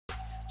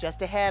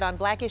Just ahead on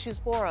Black Issues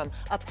Forum,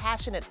 a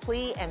passionate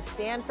plea and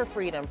stand for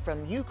freedom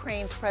from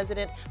Ukraine's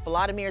President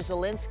Volodymyr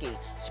Zelensky,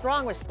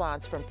 strong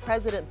response from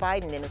President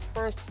Biden in his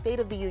first State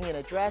of the Union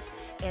address,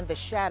 and the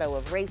shadow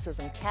of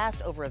racism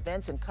cast over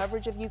events and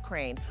coverage of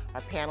Ukraine.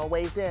 Our panel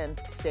weighs in.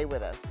 Stay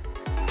with us.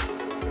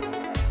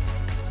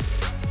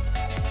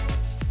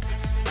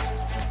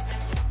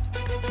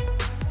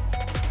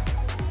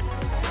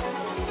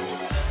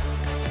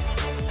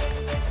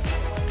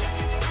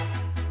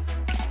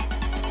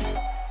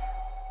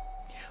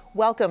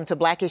 Welcome to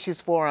Black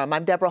Issues Forum.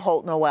 I'm Deborah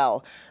Holt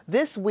Noel.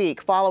 This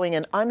week, following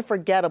an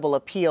unforgettable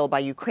appeal by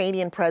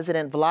Ukrainian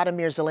President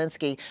Volodymyr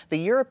Zelensky, the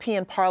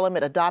European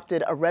Parliament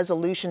adopted a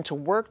resolution to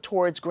work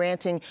towards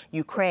granting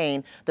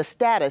Ukraine the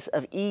status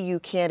of EU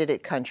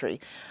candidate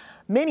country.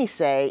 Many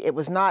say it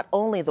was not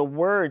only the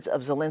words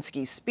of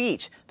Zelensky's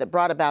speech that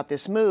brought about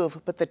this move,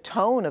 but the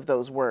tone of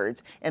those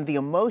words and the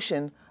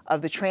emotion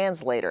of the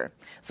translator.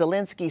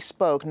 Zelensky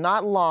spoke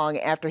not long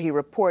after he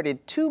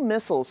reported 2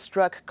 missiles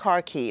struck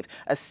Kharkiv,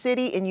 a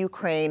city in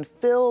Ukraine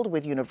filled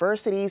with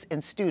universities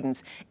and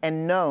students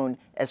and known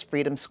as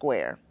Freedom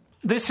Square.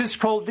 This is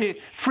called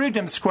the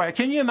Freedom Square.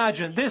 Can you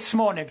imagine this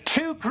morning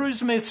 2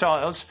 cruise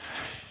missiles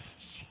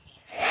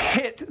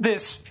hit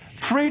this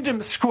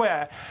Freedom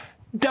Square,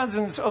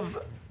 dozens of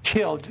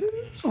killed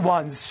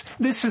ones.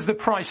 This is the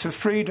price of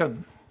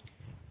freedom.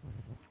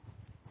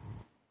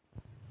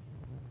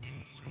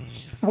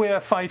 We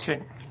are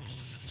fighting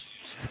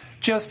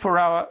just for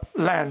our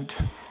land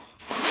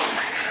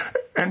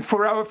and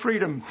for our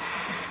freedom,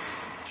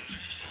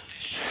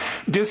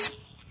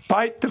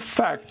 despite the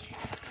fact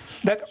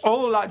that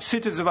all large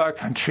cities of our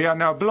country are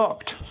now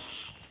blocked.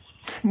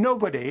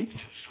 Nobody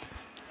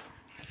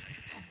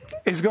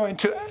is going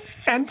to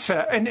enter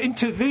and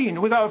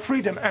intervene with our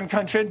freedom and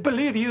country. And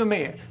believe you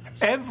me,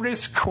 every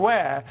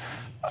square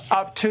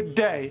of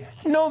today,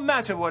 no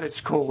matter what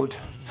it's called,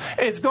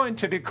 it's going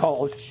to be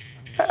called,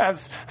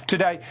 as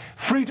today,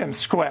 Freedom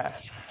Square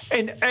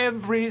in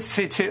every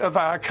city of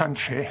our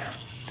country.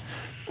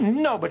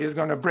 Nobody's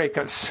going to break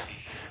us.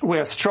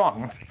 We're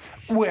strong.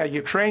 We're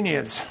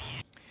Ukrainians.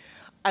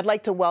 I'd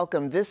like to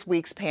welcome this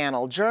week's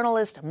panel,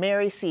 journalist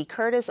Mary C.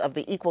 Curtis of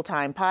the Equal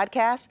Time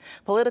podcast,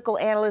 political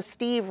analyst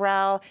Steve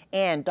Rao,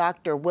 and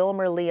Dr.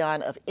 Wilmer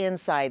Leon of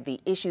Inside the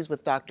Issues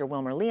with Dr.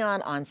 Wilmer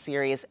Leon on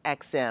Sirius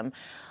XM.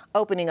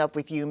 Opening up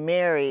with you,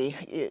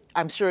 Mary,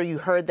 I'm sure you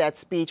heard that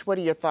speech. What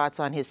are your thoughts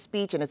on his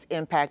speech and its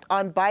impact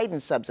on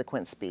Biden's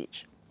subsequent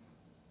speech?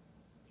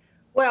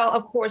 Well,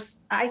 of course,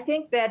 I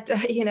think that,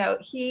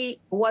 he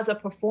was a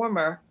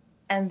performer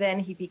and then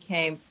he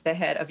became the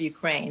head of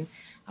Ukraine.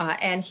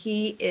 And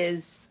he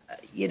is,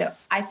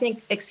 I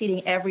think,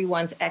 exceeding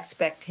everyone's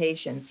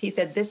expectations. He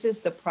said, this is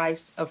the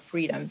price of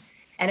freedom.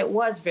 And it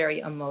was very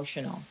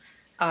emotional.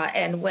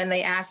 And when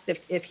they asked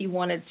if he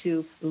wanted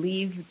to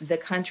leave the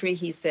country,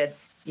 he said,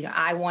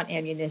 I want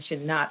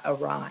ammunition, not a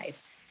ride.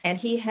 And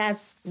he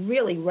has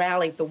really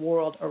rallied the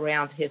world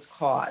around his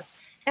cause.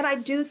 And I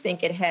do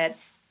think it had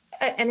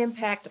an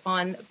impact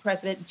on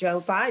President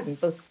Joe Biden,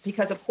 both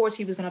because, of course,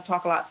 he was going to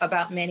talk a lot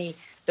about many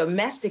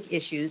domestic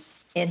issues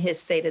in his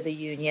State of the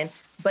Union,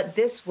 but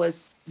this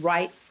was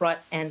right front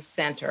and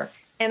center.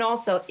 And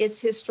also,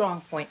 it's his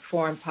strong point,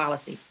 foreign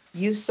policy.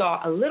 You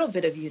saw a little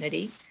bit of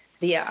unity,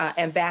 the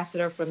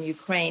ambassador from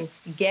Ukraine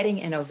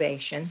getting an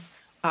ovation.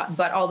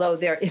 But although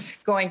there is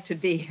going to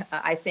be,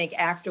 I think,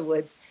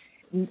 afterwards,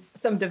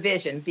 some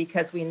division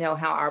because we know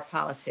how our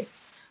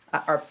politics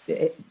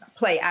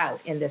play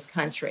out in this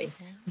country.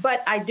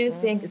 But I do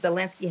think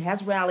Zelensky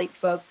has rallied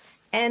folks,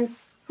 and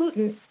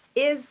Putin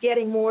is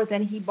getting more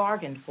than he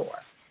bargained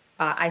for.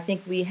 I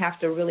think we have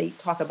to really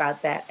talk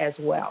about that as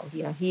well.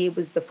 He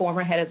was the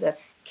former head of the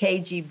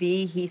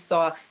KGB. He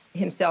saw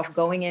himself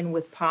going in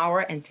with power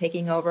and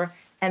taking over,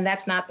 and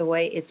that's not the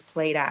way it's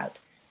played out.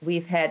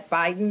 We've had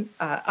Biden,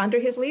 under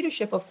his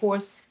leadership, of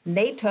course,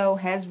 NATO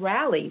has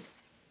rallied,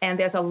 and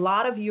there's a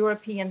lot of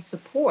European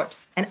support.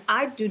 And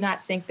I do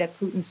not think that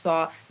Putin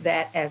saw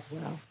that as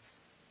well.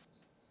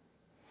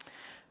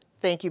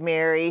 Thank you,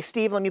 Mary.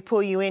 Steve, let me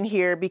pull you in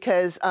here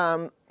because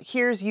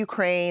here's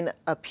Ukraine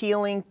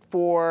appealing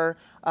for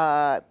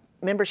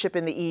membership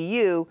in the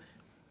EU,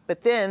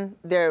 but then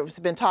there's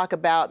been talk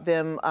about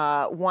them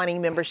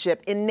wanting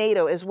membership in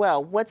NATO as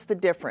well. What's the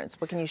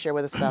difference? What can you share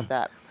with us about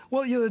that?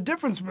 Well, the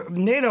difference,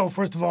 NATO,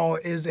 first of all,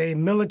 is a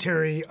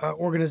military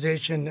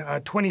organization,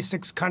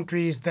 26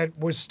 countries that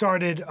was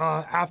started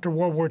after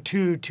World War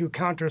II to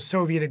counter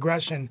Soviet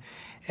aggression.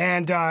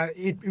 And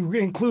it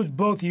includes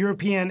both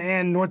European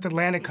and North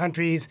Atlantic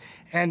countries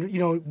and,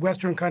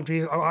 Western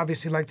countries,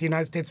 obviously like the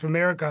United States of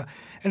America.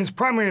 And its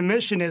primary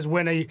mission is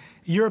when a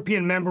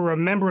European member or a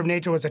member of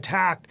NATO is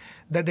attacked,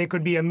 that there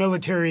could be a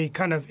military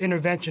kind of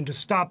intervention to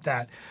stop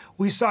that.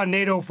 We saw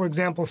NATO, for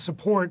example,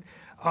 support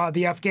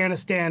the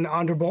Afghanistan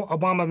under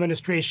Obama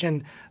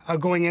administration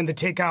going in to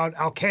take out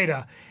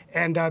al-Qaeda.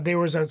 And there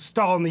was a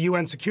stall in the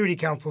UN Security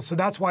Council. So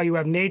that's why you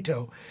have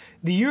NATO.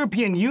 The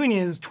European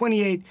Union is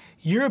 28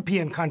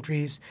 European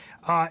countries.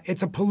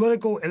 It's a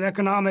political and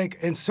economic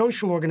and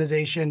social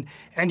organization,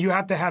 and you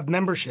have to have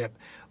membership.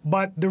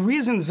 But the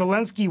reason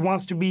Zelensky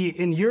wants to be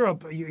in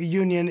Europe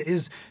Union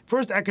is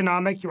first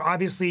economic. You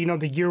obviously, you know,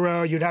 the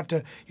euro. You'd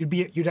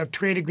have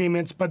trade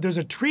agreements, but there's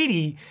a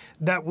treaty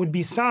that would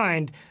be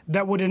signed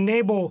that would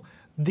enable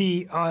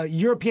the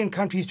European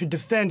countries to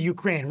defend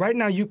Ukraine. Right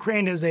now,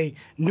 Ukraine is a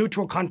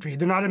neutral country.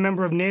 They're not a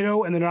member of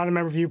NATO and they're not a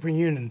member of the European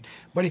Union.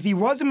 But if he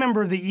was a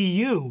member of the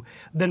EU,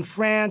 then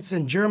France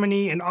and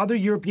Germany and other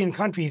European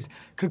countries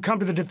could come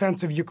to the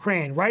defense of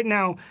Ukraine. Right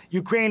now,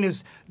 Ukraine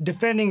is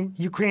defending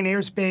Ukraine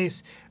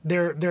airspace.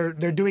 They're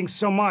doing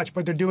so much,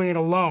 but they're doing it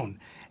alone.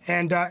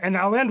 And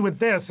I'll end with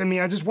this. I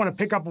mean, I just want to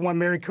pick up on what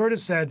Mary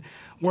Curtis said.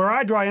 Where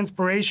I draw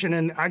inspiration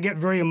and I get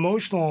very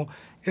emotional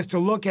is to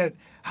look at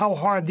how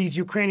hard these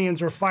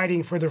Ukrainians are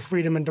fighting for their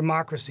freedom and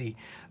democracy.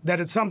 That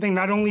it's something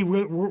not only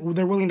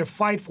they're willing to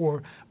fight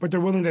for, but they're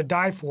willing to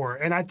die for.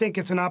 And I think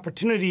it's an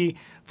opportunity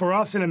for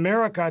us in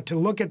America to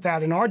look at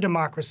that in our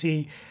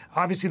democracy.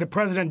 Obviously, the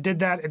president did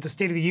that at the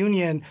State of the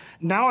Union.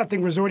 Now I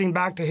think resorting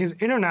back to his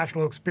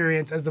international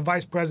experience as the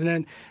vice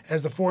president,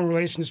 as the foreign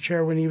relations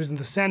chair when he was in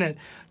the Senate,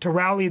 to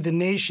rally the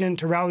nation,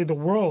 to rally the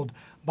world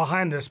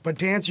behind this. But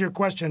to answer your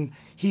question,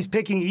 he's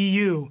picking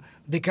EU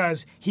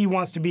because he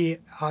wants to be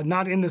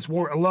not in this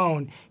war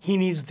alone. He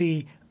needs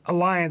the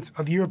alliance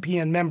of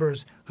European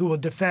members who will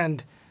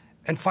defend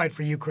and fight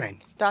for Ukraine.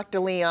 Dr.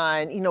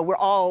 Leon, you know, we're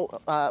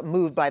all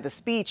moved by the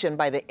speech and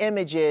by the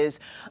images,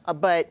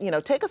 but, you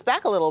know, take us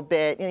back a little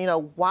bit. You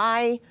know,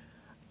 what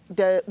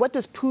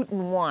does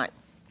Putin want?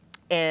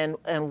 And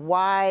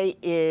why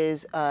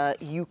is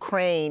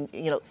Ukraine,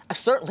 you know,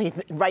 certainly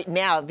right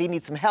now they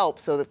need some help.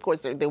 So, of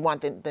course, they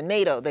want the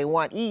NATO, they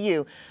want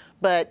EU.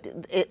 But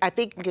I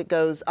think it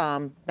goes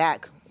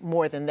back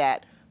more than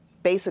that,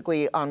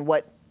 basically on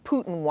what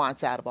Putin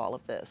wants out of all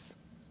of this.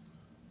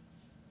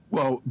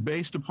 Well,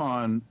 based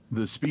upon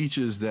the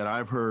speeches that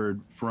I've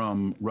heard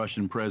from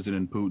Russian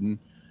President Putin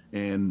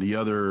and the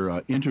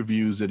other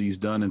interviews that he's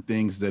done and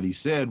things that he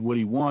said, what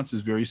he wants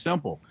is very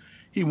simple.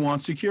 He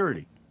wants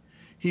security.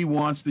 He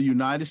wants the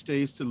United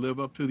States to live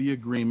up to the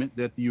agreement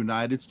that the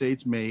United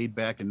States made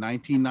back in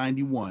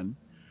 1991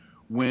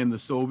 when the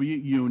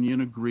Soviet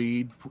Union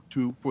agreed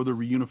for the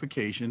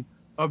reunification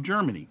of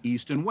Germany,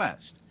 East and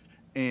West.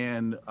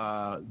 And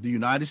the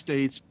United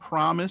States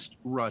promised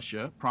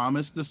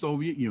the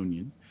Soviet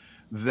Union,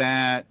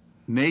 that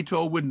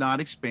NATO would not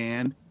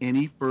expand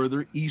any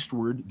further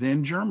eastward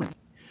than Germany.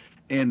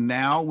 And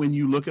now when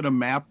you look at a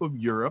map of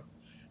Europe,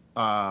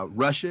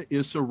 Russia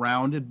is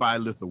surrounded by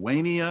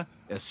Lithuania,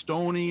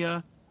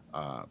 Estonia,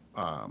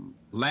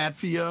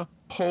 Latvia,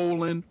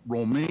 Poland,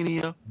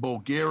 Romania,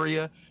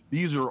 Bulgaria.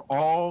 These are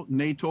all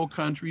NATO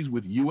countries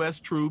with U.S.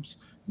 troops,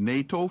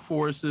 NATO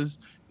forces,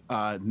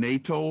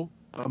 NATO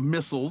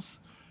missiles.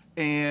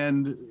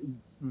 And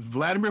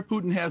Vladimir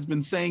Putin has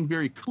been saying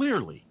very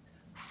clearly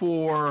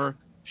for,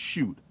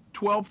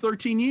 12,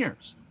 13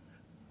 years,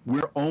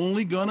 we're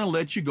only going to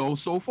let you go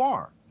so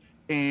far.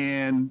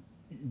 And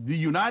the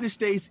United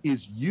States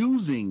is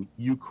using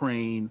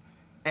Ukraine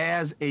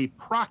as a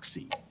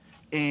proxy.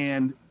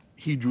 And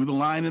he drew the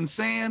line in the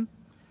sand,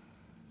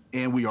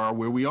 and we are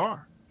where we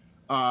are.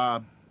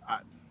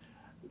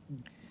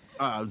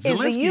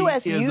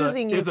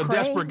 Zelensky is a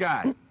desperate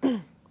guy.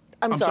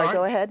 I'm sorry,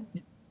 go ahead.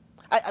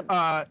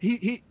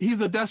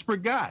 He's a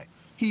desperate guy.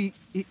 He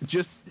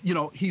just, you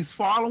know, he's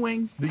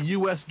following the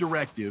U.S.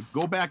 directive.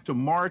 Go back to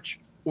March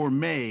or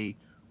May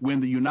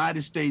when the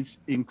United States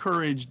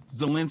encouraged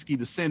Zelensky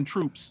to send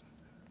troops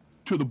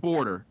to the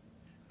border,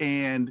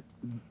 and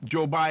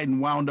Joe Biden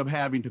wound up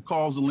having to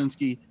call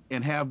Zelensky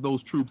and have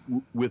those troops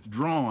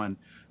withdrawn.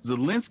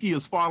 Zelensky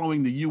is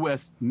following the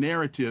U.S.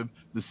 narrative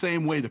the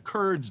same way the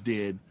Kurds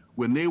did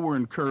when they were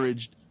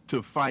encouraged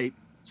to fight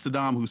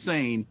Saddam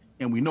Hussein,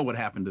 and we know what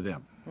happened to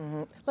them.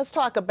 Mm-hmm. Let's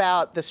talk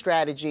about the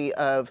strategy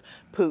of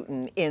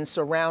Putin in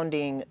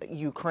surrounding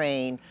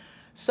Ukraine.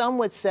 Some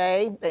would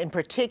say, in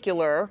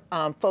particular,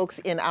 folks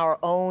in our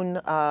own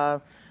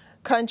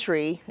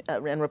country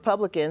and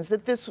Republicans,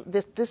 that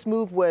this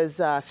move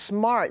was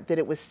smart, that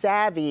it was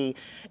savvy,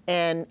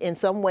 and in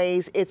some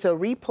ways it's a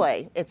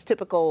replay. It's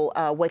typical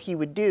what he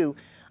would do.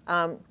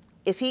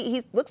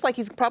 He looks like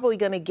he's probably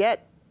going to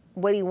get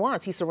what he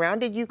wants. He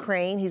surrounded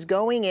Ukraine. He's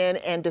going in,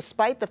 and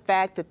despite the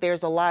fact that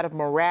there's a lot of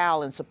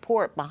morale and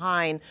support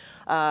behind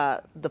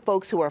the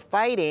folks who are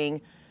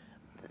fighting,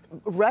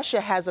 Russia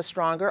has a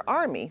stronger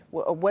army.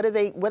 What do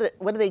they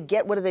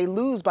get? What do they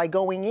lose by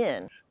going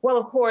in? Well,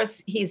 of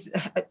course,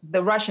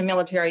 the Russian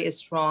military is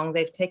strong.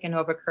 They've taken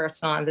over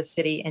Kherson, the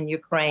city in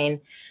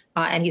Ukraine,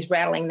 and he's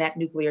rattling that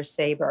nuclear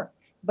saber.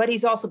 But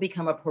he's also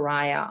become a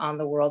pariah on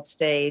the world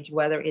stage,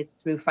 whether it's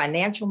through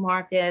financial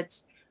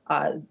markets,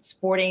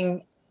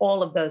 sporting,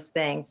 all of those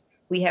things.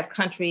 We have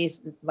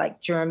countries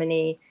like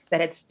Germany that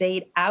had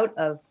stayed out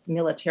of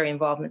military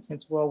involvement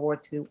since World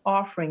War II,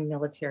 offering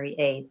military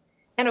aid.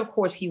 And of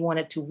course, he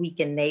wanted to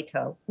weaken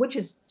NATO, which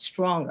is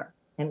stronger.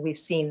 And we've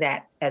seen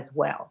that as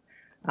well.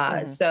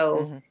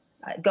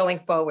 Going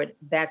forward,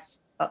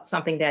 that's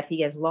something that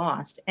he has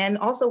lost. And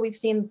also, we've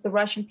seen the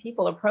Russian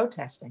people are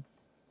protesting.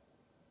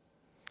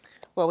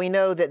 Well, we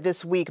know that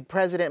this week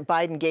President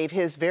Biden gave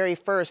his very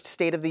first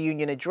State of the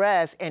Union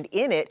address, and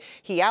in it,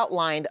 he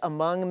outlined,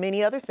 among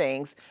many other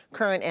things,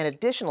 current and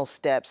additional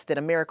steps that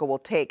America will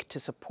take to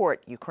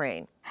support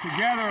Ukraine.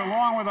 Together,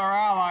 along with our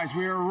allies,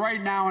 we are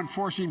right now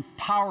enforcing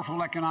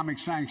powerful economic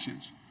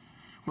sanctions.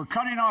 We're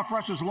cutting off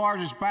Russia's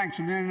largest banks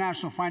from the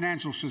international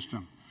financial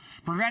system,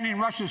 preventing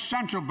Russia's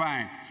central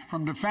bank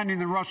from defending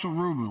the Russian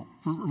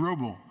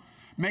ruble,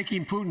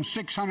 making Putin's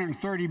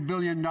 $630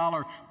 billion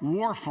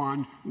war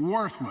fund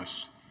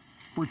worthless.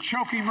 We're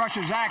choking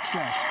Russia's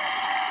access.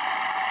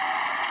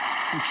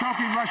 We're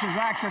choking Russia's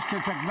access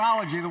to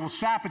technology that will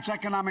sap its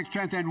economic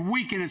strength and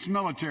weaken its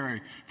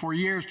military for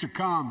years to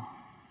come.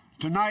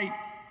 Tonight,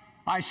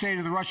 I say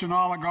to the Russian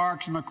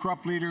oligarchs and the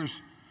corrupt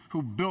leaders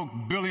who built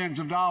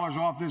billions of dollars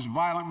off this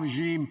violent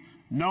regime,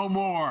 no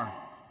more.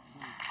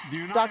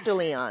 Dr.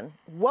 Leon,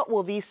 what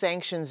will these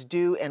sanctions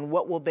do and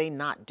what will they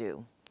not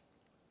do?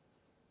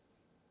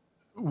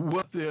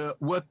 What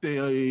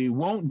they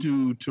won't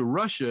do to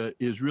Russia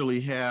is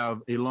really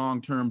have a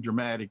long-term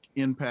dramatic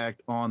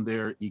impact on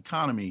their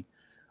economy.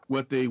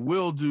 What they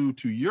will do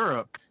to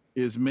Europe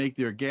is make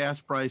their gas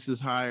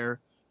prices higher,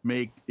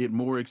 make it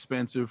more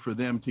expensive for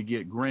them to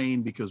get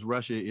grain because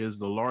Russia is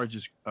the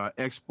largest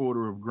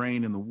exporter of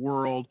grain in the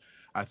world.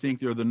 I think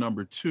they're the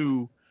number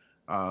 2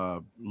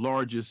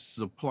 largest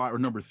supplier, or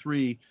number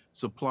 3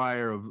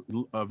 supplier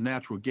of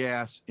natural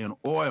gas and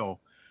oil.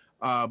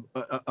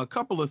 A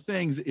couple of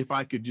things, if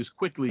I could just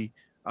quickly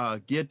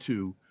get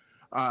to,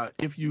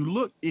 if you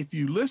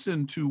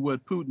listen to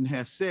what Putin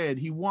has said,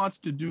 he wants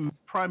to do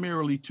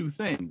primarily 2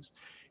 things.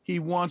 He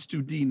wants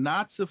to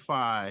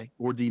denazify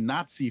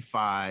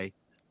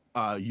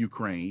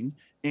Ukraine,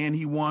 and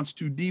he wants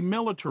to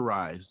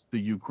demilitarize the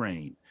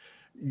Ukraine.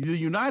 The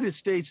United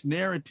States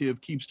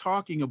narrative keeps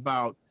talking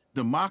about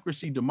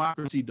democracy,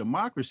 democracy,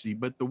 democracy,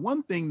 but the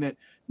one thing that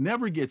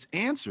never gets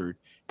answered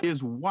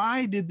is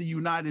why did the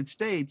United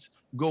States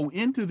go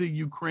into the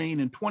Ukraine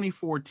in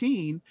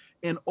 2014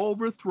 and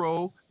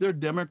overthrow their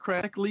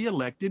democratically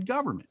elected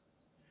government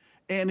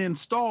and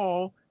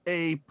install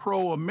a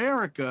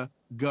pro-America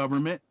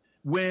government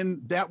when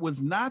that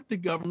was not the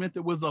government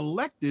that was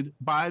elected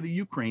by the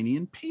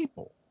Ukrainian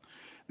people?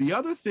 The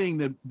other thing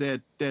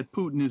that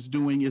Putin is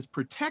doing is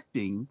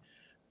protecting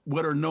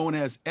what are known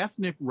as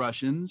ethnic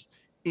Russians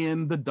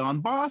in the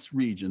Donbass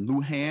region,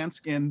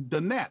 Luhansk and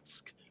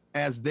Donetsk,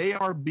 as they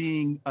are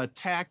being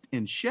attacked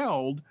and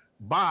shelled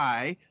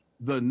by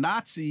the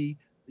Nazi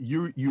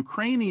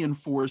Ukrainian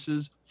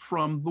forces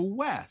from the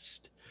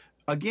West.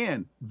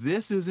 Again,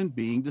 this isn't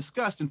being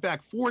discussed. In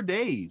fact, 4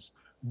 days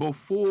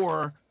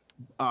before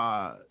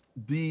Russia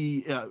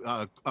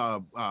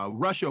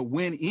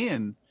went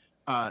in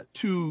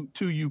to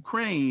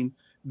Ukraine,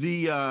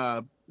 the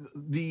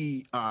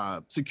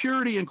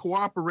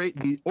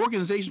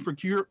Organization for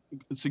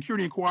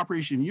Security and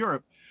Cooperation in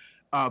Europe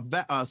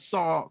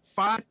saw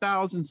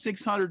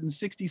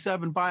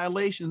 5,667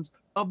 violations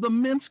of the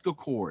Minsk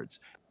Accords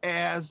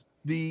as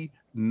the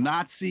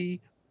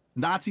Nazis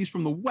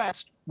from the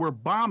West were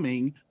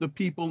bombing the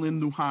people in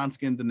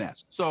Luhansk and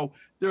Donetsk. So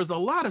there's a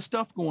lot of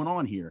stuff going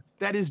on here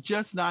that is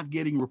just not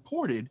getting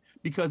reported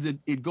because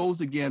it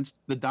goes against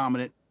the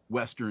dominant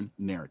Western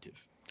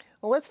narrative.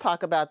 Well, let's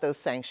talk about those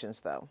sanctions,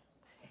 though.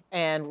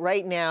 And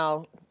right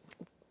now,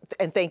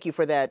 and thank you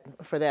for that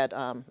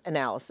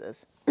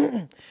analysis.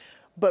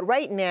 But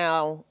right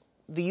now,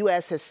 the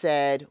U.S. has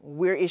said,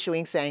 we're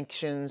issuing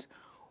sanctions,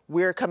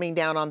 we're coming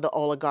down on the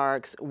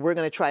oligarchs, we're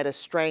going to try to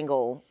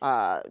strangle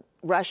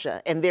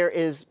Russia. And there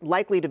is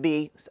likely to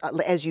be,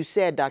 as you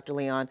said, Dr.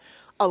 Leon,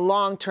 a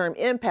long-term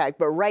impact.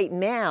 But right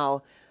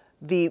now,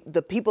 the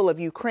people of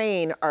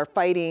Ukraine are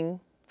fighting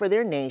for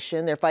their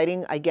nation. They're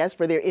fighting, I guess,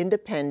 for their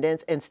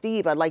independence. And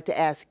Steve, I'd like to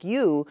ask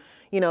you,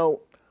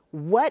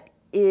 what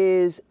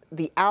is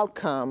the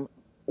outcome?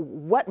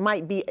 What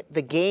might be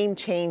the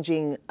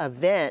game-changing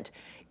event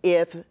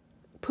if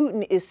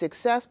Putin is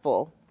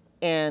successful?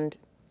 And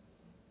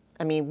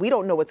I mean, we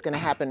don't know what's going to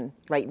happen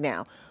right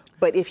now.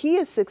 But if he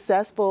is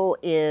successful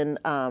in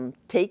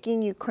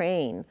taking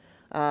Ukraine,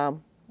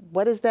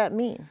 what does that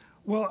mean?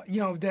 Well,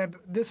 Deb,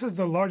 this is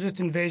the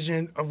largest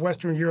invasion of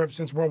Western Europe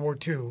since World War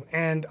II.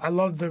 And I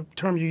love the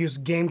term you use,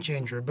 game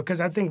changer, because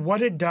I think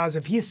what it does,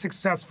 if he is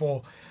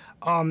successful,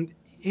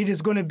 it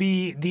is going to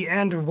be the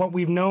end of what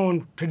we've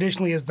known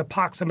traditionally as the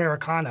Pax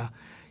Americana.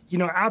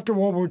 After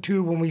World War II,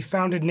 when we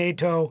founded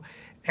NATO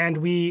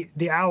and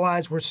the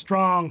Allies were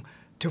strong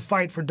to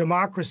fight for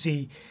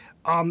democracy,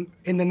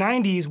 in the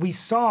 90s, we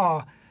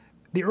saw,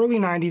 the early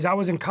 90s, I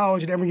was in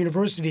college at Emory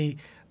University,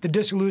 the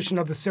dissolution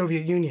of the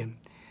Soviet Union.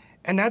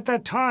 And at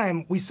that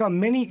time, we saw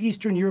many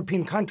Eastern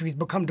European countries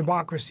become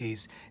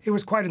democracies. It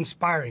was quite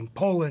inspiring.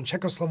 Poland,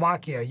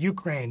 Czechoslovakia,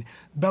 Ukraine,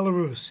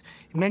 Belarus,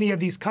 many of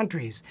these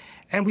countries.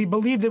 And we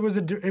believed it was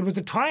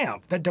a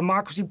triumph, that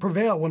democracy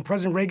prevailed when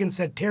President Reagan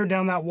said, tear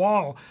down that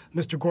wall,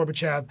 Mr.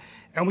 Gorbachev.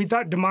 And we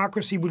thought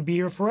democracy would be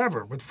here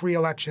forever with free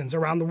elections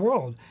around the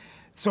world.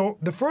 So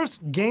the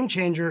first game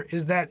changer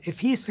is that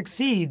if he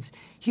succeeds,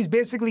 he's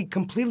basically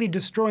completely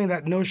destroying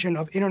that notion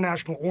of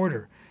international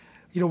order.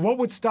 What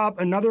would stop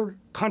another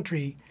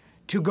country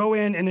to go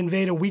in and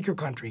invade a weaker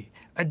country,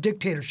 a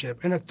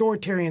dictatorship, an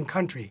authoritarian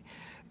country?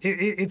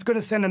 It's going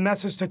to send a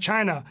message to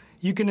China,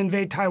 you can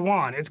invade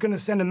Taiwan. It's going to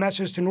send a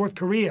message to North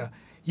Korea,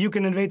 you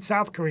can invade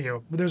South Korea.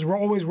 There's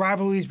always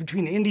rivalries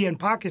between India and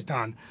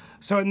Pakistan.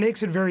 So it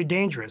makes it very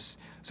dangerous.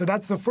 So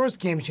that's the first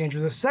game changer.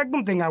 The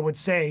second thing I would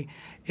say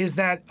is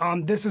that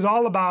this is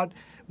all about,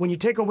 when you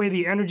take away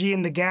the energy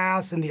and the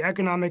gas and the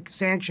economic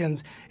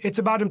sanctions, it's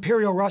about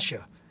imperial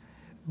Russia.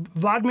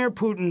 Vladimir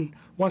Putin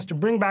wants to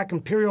bring back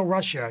imperial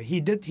Russia.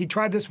 He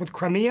tried this with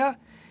Crimea.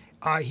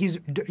 He's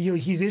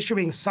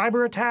issuing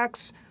cyber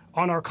attacks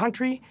on our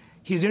country.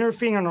 He's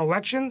interfering in our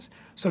elections.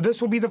 So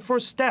this will be the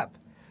first step.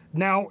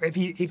 Now, if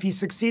he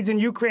succeeds in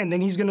Ukraine, then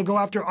he's going to go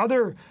after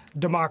other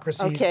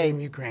democracies in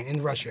Ukraine,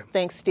 in Russia.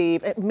 Thanks,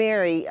 Steve.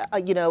 Mary,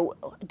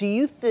 do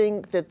you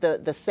think that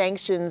the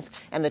sanctions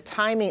and the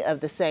timing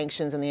of the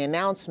sanctions and the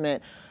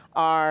announcement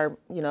are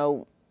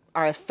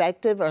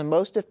effective or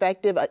most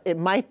effective? It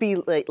might be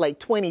like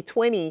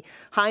 2020.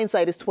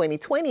 Hindsight is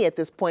 2020 at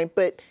this point.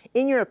 But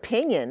in your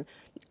opinion,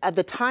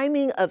 the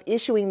timing of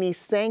issuing these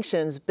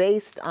sanctions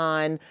based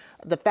on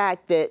the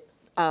fact that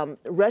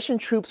Russian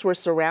troops were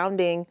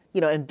surrounding,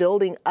 and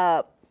building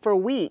up for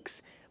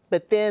weeks,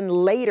 but then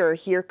later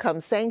here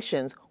come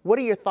sanctions. What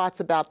are your thoughts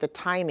about the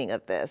timing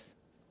of this?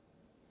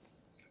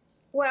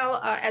 Well,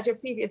 as your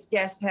previous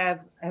guests have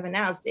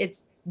announced,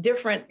 it's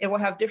different. It will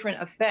have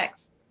different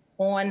effects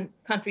on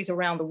countries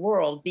around the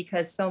world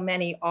because so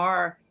many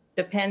are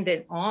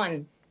dependent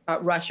on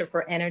Russia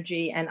for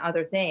energy and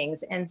other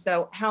things. And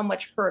so how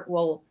much hurt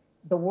will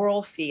the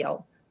world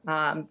feel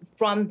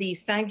from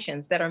these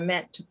sanctions that are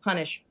meant to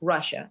punish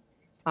Russia?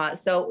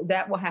 So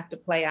that will have to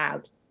play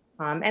out.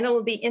 And it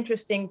will be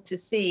interesting to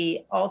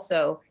see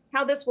also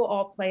how this will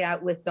all play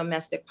out with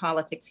domestic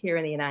politics here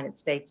in the United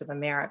States of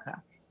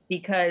America.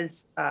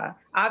 Because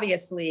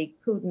obviously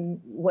Putin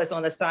was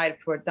on the side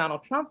for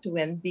Donald Trump to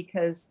win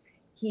because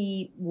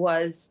he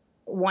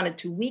wanted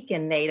to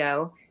weaken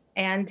NATO,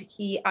 and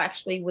he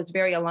actually was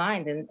very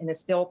aligned and is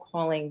still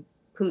calling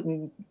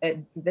Putin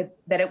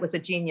that it was a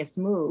genius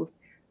move.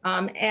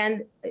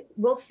 And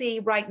we'll see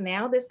right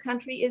now this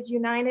country is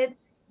united,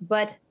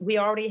 but we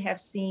already have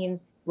seen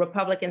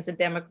Republicans and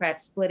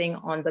Democrats splitting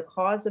on the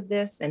cause of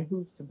this and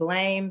who's to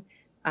blame.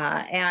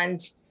 And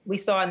we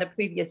saw in the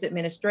previous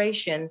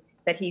administration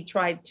that he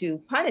tried to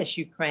punish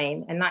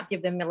Ukraine and not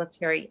give them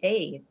military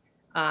aid.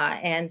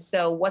 And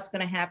so what's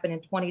going to happen in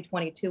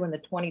 2022 and the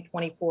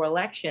 2024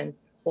 elections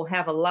will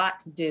have a lot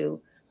to do,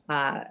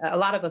 a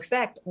lot of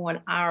effect on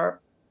our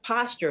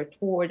posture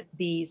toward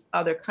these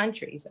other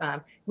countries.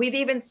 We've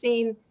even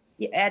seen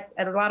at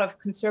a lot of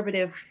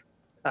conservative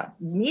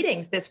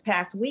meetings this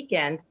past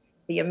weekend,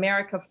 the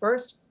America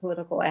First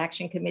Political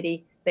Action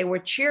Committee, they were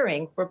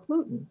cheering for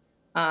Putin.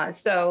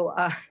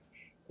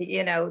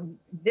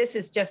 This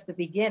is just the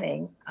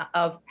beginning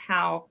of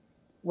how,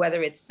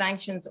 whether it's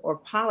sanctions or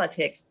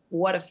politics,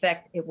 what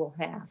effect it will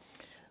have.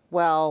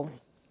 Well,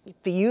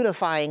 the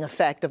unifying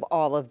effect of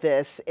all of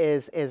this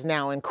is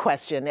now in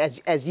question,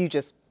 as you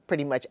just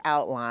pretty much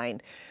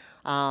outlined.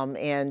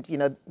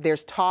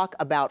 There's talk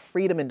about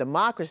freedom and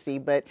democracy,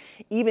 but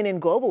even in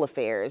global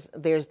affairs,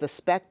 there's the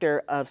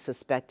specter of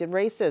suspected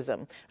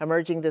racism.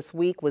 Emerging this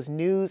week was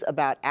news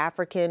about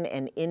African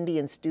and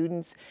Indian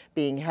students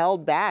being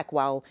held back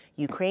while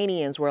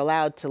Ukrainians were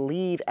allowed to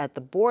leave at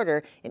the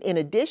border. And in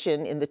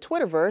addition, in the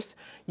Twitterverse,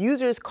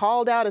 users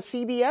called out a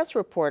CBS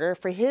reporter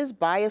for his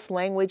biased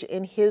language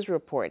in his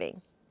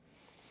reporting.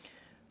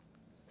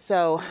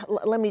 So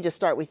let me just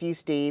start with you,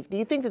 Steve. Do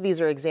you think that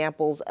these are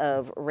examples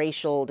of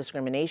racial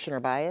discrimination or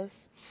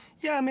bias?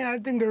 Yeah, I mean, I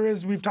think there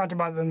is. We've talked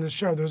about it in the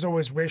show. There's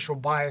always racial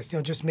bias,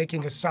 just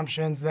making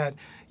assumptions that,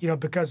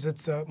 because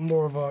it's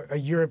more of a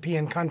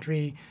European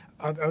country.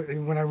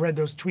 When I read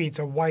those tweets,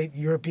 a white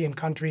European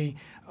country,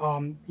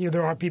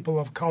 there are people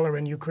of color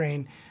in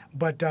Ukraine.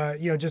 But,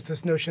 just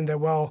this notion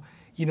that,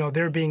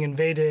 they're being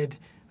invaded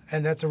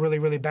and that's a really,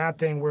 really bad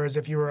thing. Whereas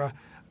if you're a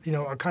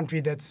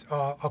country that's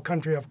a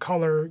country of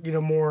color,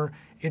 more,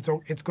 it's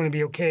going to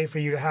be okay for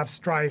you to have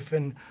strife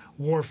and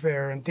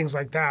warfare and things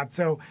like that.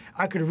 So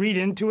I could read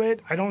into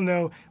it. I don't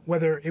know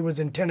whether it was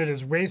intended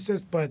as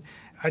racist, but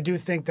I do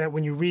think that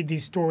when you read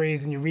these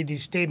stories and you read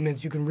these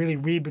statements, you can really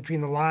read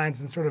between the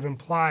lines and sort of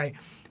imply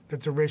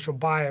that's a racial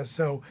bias.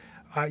 So,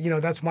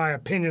 that's my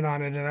opinion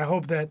on it. And I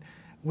hope that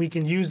we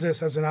can use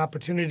this as an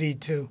opportunity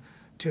to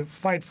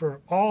fight for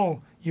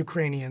all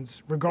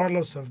Ukrainians,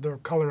 regardless of the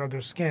color of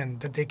their skin,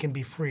 that they can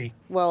be free.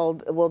 Well,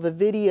 the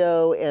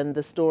video and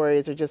the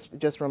stories are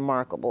just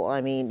remarkable.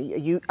 I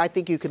mean, I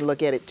think you can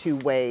look at it two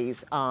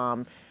ways,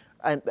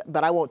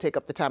 but I won't take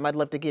up the time. I'd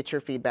love to get your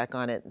feedback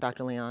on it,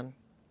 Dr. Leon.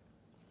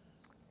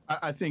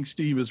 I think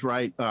Steve is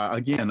right.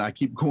 Again, I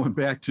keep going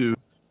back to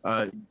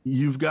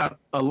you've got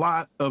a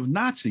lot of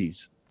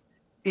Nazis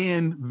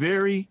in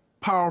very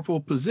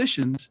powerful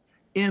positions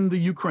in the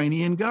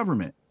Ukrainian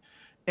government.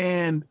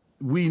 And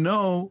we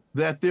know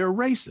that they're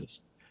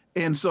racist.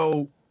 And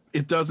so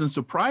it doesn't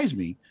surprise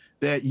me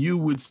that you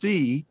would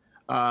see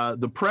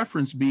the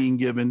preference being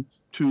given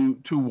to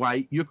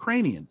white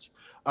Ukrainians.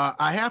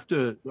 I have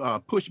to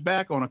push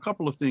back on a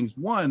couple of things.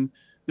 One,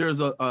 there's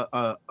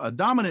a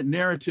dominant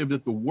narrative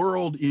that the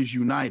world is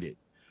united.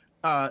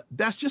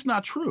 That's just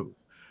not true.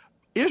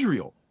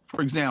 Israel,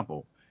 for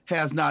example,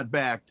 has not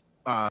backed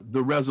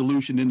the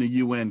resolution in the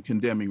UN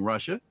condemning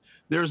Russia.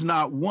 There's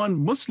not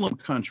one Muslim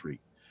country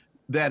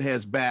that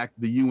has backed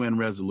the UN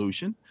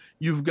resolution.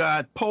 You've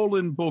got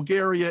Poland,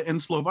 Bulgaria,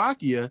 and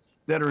Slovakia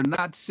that are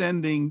not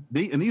sending,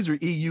 and these are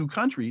EU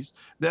countries,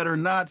 that are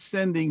not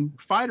sending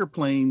fighter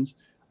planes,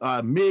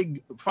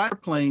 MiG fighter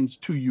planes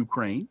to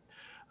Ukraine.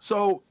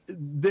 So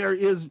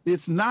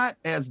it's not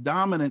as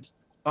dominant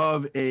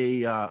of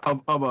a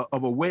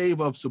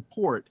wave of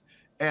support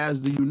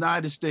as the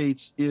United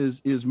States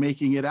is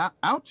making it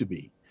out to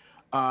be.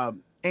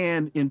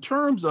 And in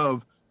terms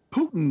of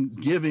Putin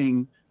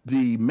giving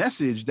the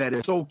message that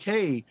it's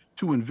okay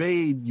to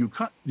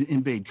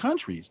invade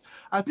countries,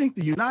 I think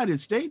the United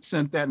States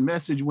sent that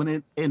message when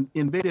it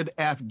invaded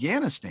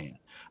Afghanistan.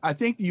 I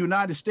think the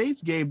United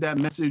States gave that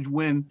message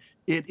when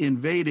it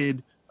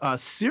invaded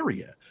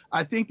Syria.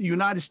 I think the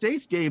United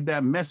States gave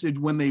that message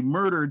when they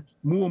murdered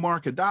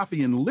Muammar Gaddafi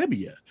in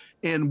Libya.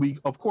 And we,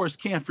 of course,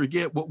 can't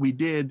forget what we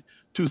did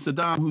to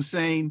Saddam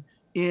Hussein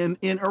in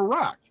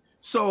Iraq.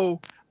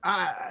 So,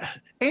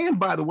 and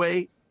by the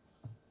way,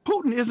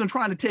 Putin isn't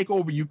trying to take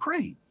over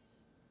Ukraine.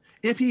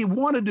 If he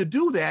wanted to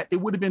do that, it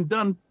would have been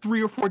done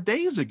 3 or 4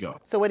 days ago.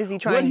 So what is he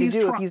trying to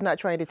do if he's not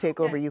trying to take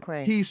over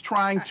Ukraine? He's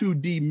trying to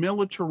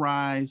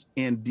demilitarize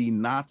and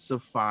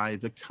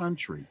denazify the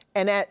country.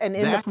 And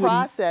in the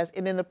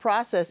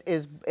process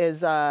is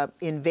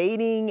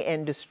invading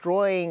and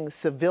destroying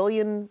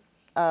civilian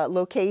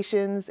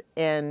locations,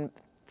 and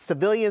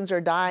civilians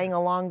are dying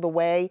along the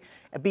way,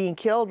 being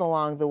killed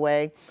along the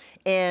way.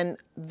 And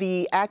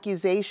the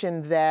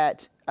accusation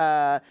that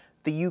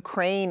the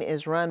Ukraine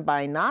is run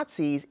by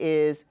Nazis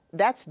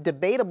that's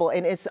debatable,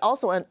 and it's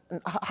also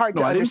hard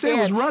to understand. I didn't say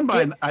it was run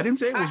by. I didn't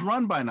say it was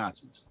run by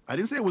Nazis. I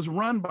didn't say it was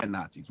run by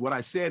Nazis. What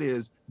I said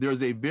is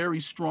there's a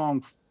very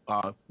strong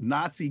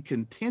Nazi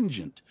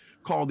contingent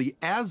called the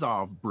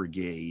Azov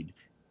Brigade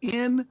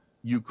in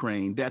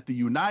Ukraine that the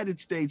United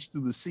States,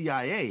 through the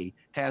CIA,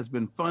 has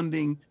been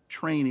funding,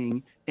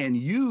 training, and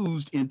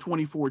used in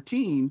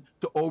 2014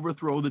 to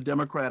overthrow the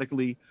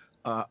democratically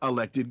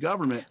elected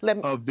government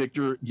of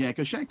Viktor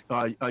Yanukovych.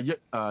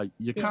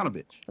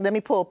 Let me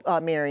pull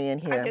Mary in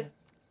here.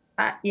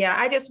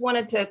 I just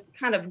wanted to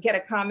kind of get a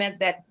comment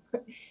that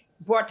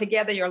brought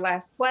together your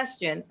last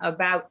question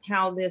about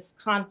how this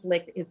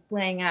conflict is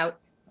playing out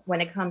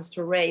when it comes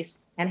to race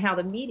and how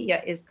the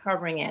media is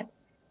covering it.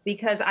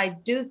 Because I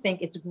do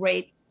think it's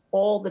great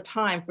all the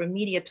time for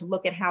media to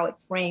look at how it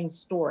frames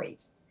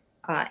stories.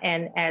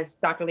 And as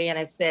Dr. Leon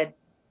has said,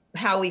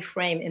 how we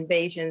frame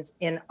invasions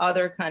in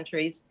other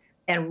countries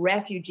and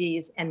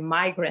refugees and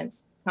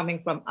migrants coming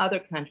from other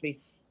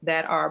countries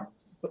that are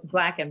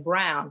Black and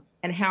brown,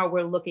 and how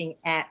we're looking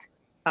at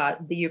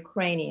the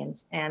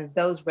Ukrainians and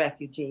those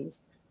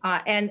refugees.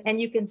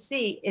 And you can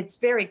see it's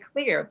very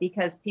clear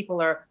because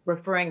people are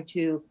referring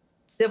to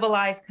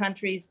civilized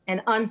countries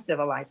and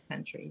uncivilized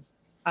countries.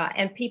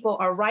 And people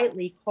are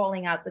rightly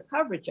calling out the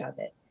coverage of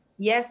it.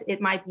 Yes, it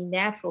might be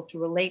natural to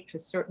relate to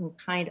certain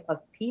kind of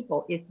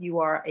people if you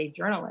are a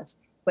journalist,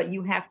 but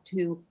you have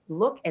to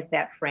look at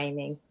that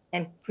framing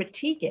and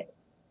critique it.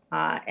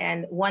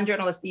 And one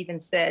journalist even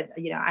said,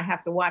 I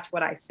have to watch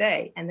what I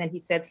say. And then he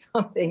said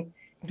something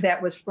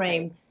that was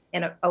framed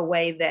in a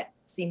way that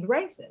seemed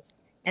racist.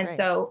 And right.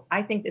 So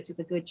I think this is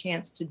a good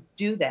chance to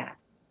do that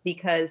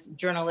because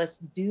journalists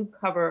do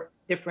cover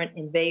different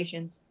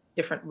invasions,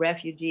 different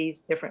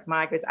refugees, different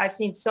migrants. I've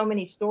seen so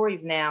many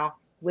stories now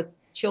with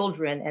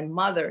children and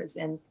mothers,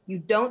 and you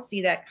don't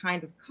see that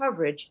kind of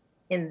coverage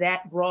in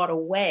that broad a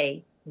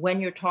way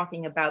when you're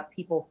talking about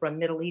people from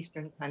Middle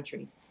Eastern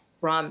countries,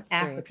 from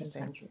African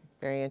countries.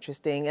 Very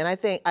interesting. And I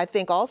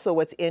think also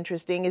what's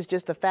interesting is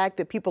just the fact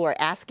that people are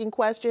asking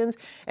questions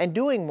and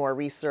doing more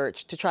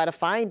research to try to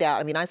find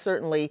out. I mean, I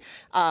certainly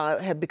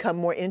have become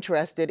more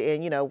interested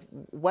in,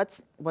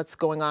 what's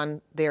going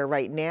on there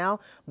right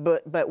now,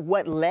 but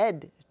what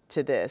led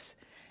to this.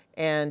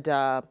 And,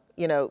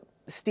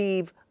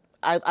 Steve,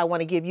 I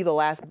want to give you the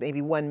last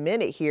maybe 1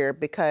 minute here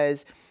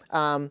because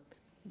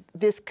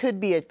this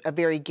could be a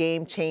very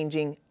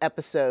game-changing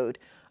episode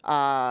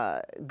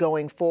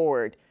going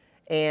forward.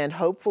 And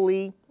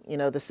hopefully,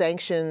 the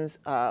sanctions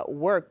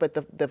work, but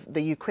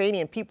the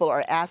Ukrainian people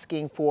are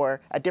asking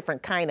for a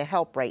different kind of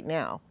help right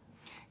now.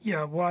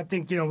 Yeah, well, I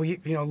think,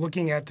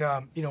 looking at,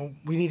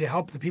 we need to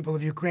help the people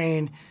of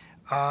Ukraine.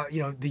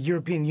 The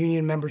European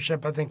Union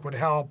membership, I think, would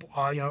help.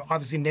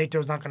 Obviously NATO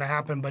is not going to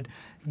happen, but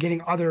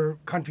getting other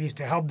countries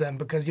to help them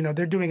because,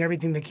 they're doing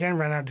everything they can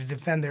right now to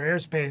defend their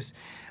airspace.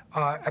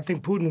 I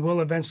think Putin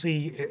will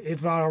eventually,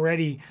 if not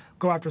already,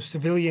 go after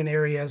civilian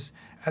areas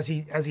as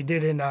he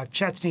did in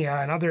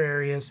Chechnya and other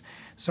areas.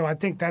 So I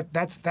think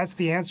that's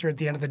the answer at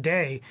the end of the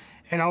day.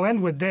 And I'll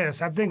end with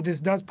this. I think this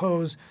does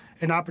pose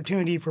an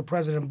opportunity for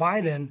President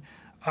Biden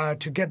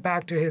to get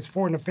back to his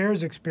foreign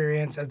affairs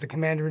experience as the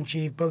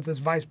commander-in-chief, both as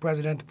vice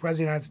president, the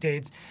president of the United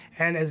States,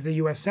 and as the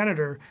U.S.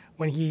 senator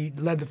when he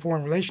led the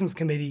Foreign Relations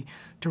Committee,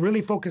 to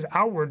really focus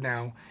outward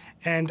now.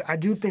 And I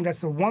do think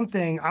that's the one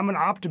thing. I'm an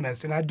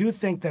optimist, and I do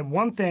think that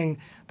one thing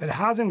that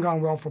hasn't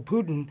gone well for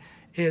Putin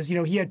is,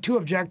 he had two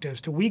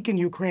objectives: to weaken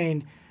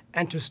Ukraine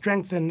and to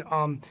strengthen,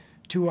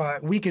 to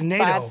weaken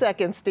NATO. 5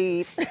 seconds,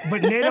 Steve.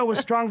 But NATO is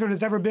stronger than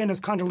it's ever been, as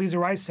Condoleezza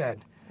Rice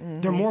said.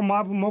 They're more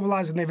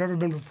mobilized than they've ever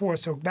been before.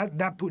 So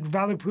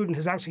Vladimir Putin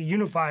has actually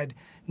unified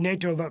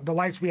NATO, the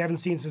likes we haven't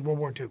seen since World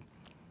War II.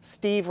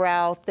 Steve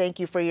Rao, thank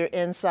you for your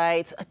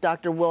insights.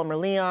 Dr. Wilmer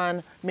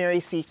Leon, Mary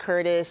C.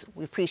 Curtis,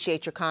 we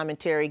appreciate your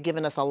commentary,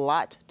 giving us a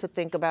lot to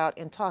think about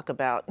and talk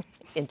about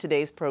in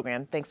today's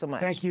program. Thanks so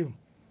much. Thank you.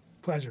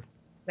 Pleasure.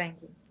 Thank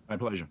you. My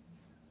pleasure.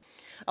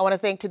 I want to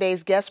thank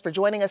today's guests for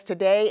joining us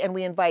today, and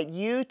we invite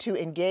you to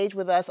engage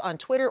with us on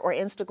Twitter or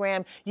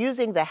Instagram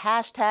using the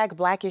hashtag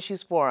Black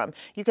Issues Forum.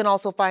 You can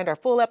also find our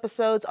full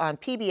episodes on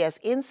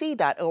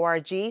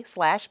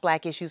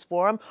pbsnc.org/Black Issues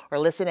Forum, or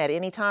listen at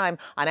any time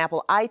on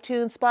Apple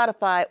iTunes,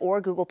 Spotify,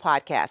 or Google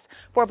Podcasts.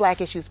 For Black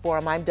Issues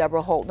Forum, I'm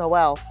Deborah Holt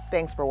Noel.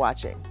 Thanks for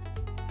watching.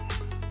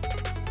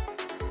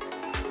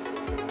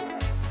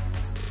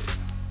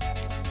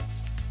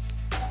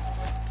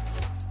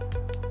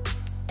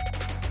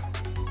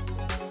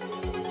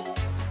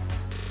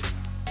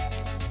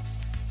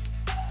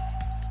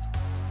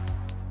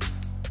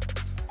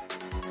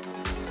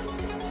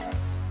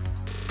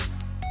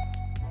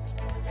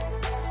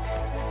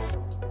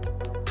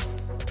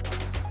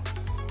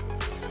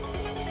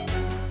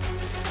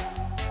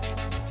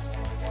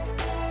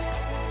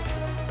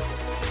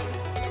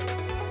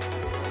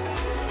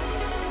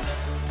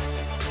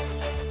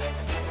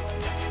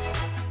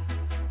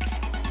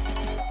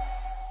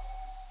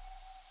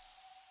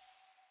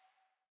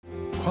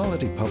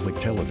 Quality public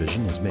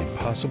television is made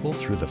possible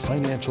through the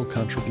financial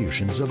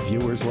contributions of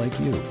viewers like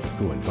you,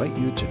 who invite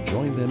you to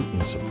join them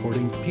in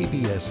supporting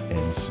PBS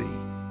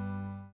NC.